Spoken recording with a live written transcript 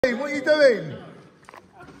Hey, what are you doing?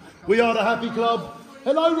 We are the Happy Club.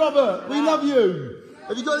 Hello, Robert. We love you.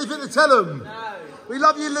 Have you got anything to tell them? No. We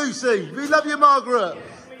love you, Lucy. We love you, Margaret.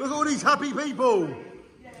 Look at all these happy people.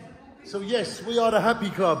 So yes, we are the Happy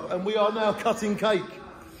Club, and we are now cutting cake.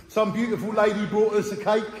 Some beautiful lady brought us a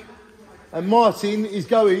cake, and Martin is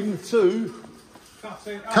going to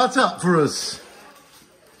cut up for us.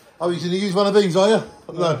 Oh, you're going to use one of these, are you?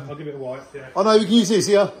 No, I'll give it a wipe, yeah. I know, we can use this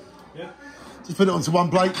here. Yeah. Just put it onto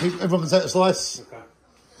one plate, everyone can take a slice. Okay.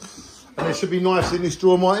 And it should be nice in this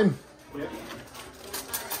drawer, Martin. Yeah.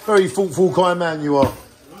 Very thoughtful, kind man you are.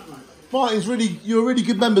 Right, mate. Martin's you're a really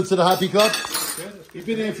good member to the Happy Club. Yeah, You've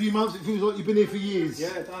been here a few months, it feels like you've been here for years.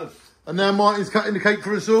 Yeah, it does. And now Martin's cutting the cake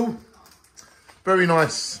for us all. Very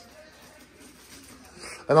nice.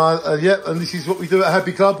 And and this is what we do at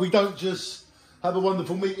Happy Club. We don't just have a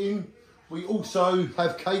wonderful meeting, we also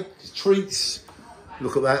have cakes, treats.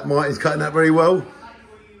 Look at that, Martin's cutting that very well.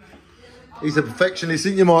 He's a perfectionist,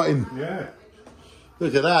 isn't you, Martin? Yeah.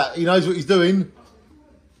 Look at that, he knows what he's doing.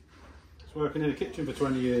 He's working in the kitchen for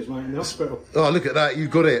 20 years, mate, in the hospital. Oh, look at that, you've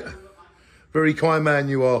got it. Very kind man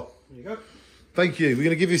you are. There you go. Thank you. We're going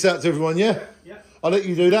to give this out to everyone, yeah? Yeah. I'll let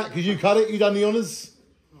you do that, because you cut it, you done the honours.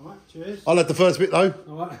 All right, cheers. I'll have the first bit, though.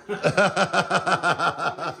 All right.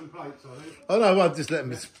 Some plates, I think. Oh, no, well, just let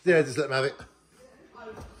them, yeah, just let them have it.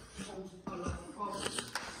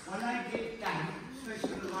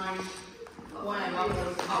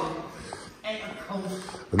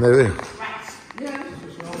 And there we are.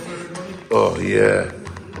 Oh, yeah.